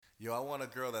Yo, I want a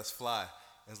girl that's fly,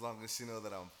 as long as she know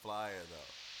that I'm flyer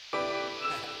though.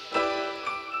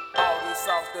 All this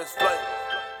sauce that's flavor.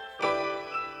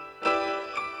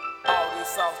 All this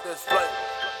sauce that's flavor.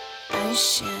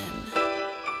 Ocean.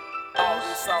 All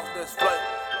this sauce that's flavor.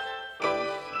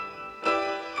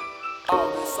 All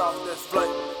this sauce that's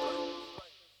flavor.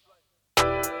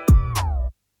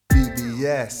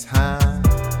 BBS, huh?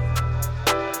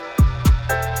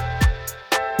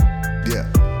 Yeah.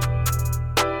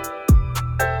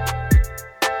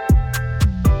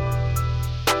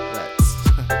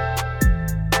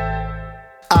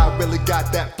 I really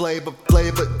got that flavor.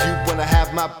 You wanna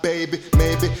have my baby?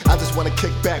 Maybe I just wanna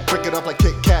kick back, break it up like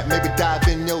Kit Kat, maybe dive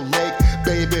in your lake.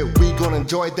 Baby, we gonna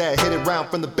enjoy that, hit it round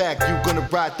from the back, you gonna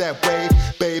ride that wave.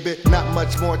 Baby, not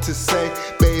much more to say.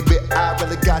 Baby, I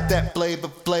really got that flavor.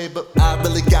 I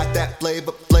really got that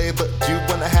flavor. You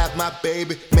wanna have my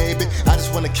baby? Maybe I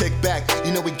just wanna kick back,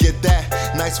 you know we get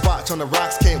that. Nice watch on the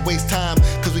rocks, can't waste time,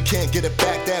 cause we can't get it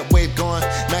back, that wave gone.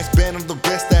 Nice band on the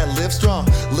wrist that lives strong.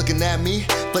 Looking at me,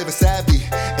 flavor savvy,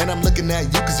 and I'm looking at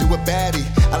you cause you a baddie.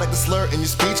 I like the slur in your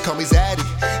speech, call me Zaddy.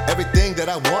 Everything that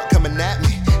I want coming at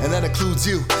me, and that includes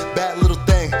you. Bad little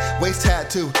thing, waist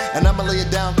tattoo, and I'ma lay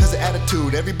it down cause of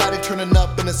attitude. Everybody turning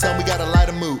up in the sun, we got a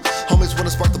lighter mood. Homies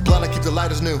wanna spark the blunt, I keep the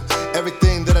lighters new.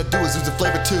 Everything that I do is use the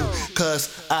flavor too, cause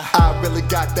I really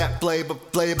got that flavor.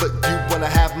 You wanna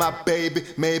have my baby?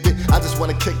 Maybe I just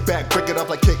wanna kick back, break it up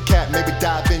like Kit Kat, maybe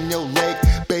dive in your lake.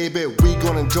 Baby, we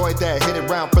gonna enjoy that, hit it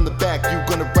round from the back, you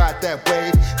gonna ride that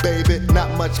wave. Baby,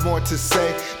 not much more to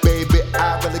say. Baby,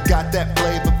 I really got that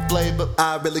flavor.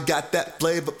 I really got that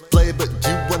flavor.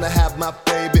 You wanna have my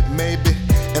baby? Maybe.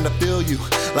 And I feel you,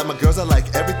 like my girls, I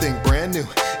like everything brand new.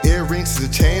 Earrings to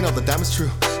the chain, all the diamonds true.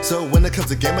 So when it comes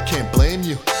to game, I can't blame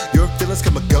you. Your feelings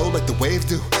come and go like the waves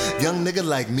do. Young nigga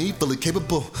like me, fully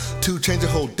capable to change a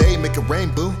whole day, make it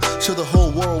rain, boo. Show the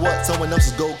whole world what someone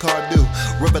else's gold card do.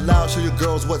 Rub it loud, show your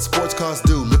girls what sports cars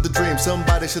do. Live the dream,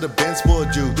 somebody should have been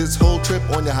spoiled you. This whole trip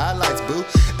on your highlights, boo.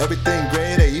 Everything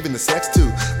grade A, even the sex too.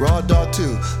 Raw dog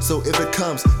too. So if it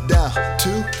comes down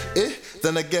to it,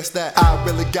 then I guess that I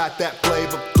really got that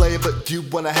flavor. You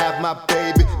wanna have my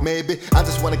baby? Maybe I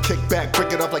just wanna kick back,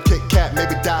 break it up like Kit Kat,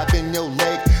 maybe dive in your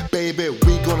lake. Baby,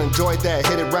 we gonna enjoy that,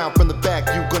 hit it round from the back,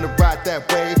 you gonna ride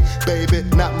that wave. Baby,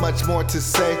 not much more to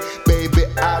say. Baby,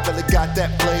 I really got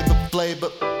that flavor.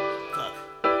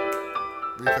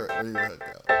 Reheard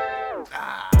go.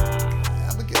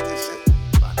 I'ma get this shit.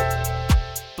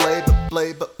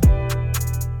 Flavor.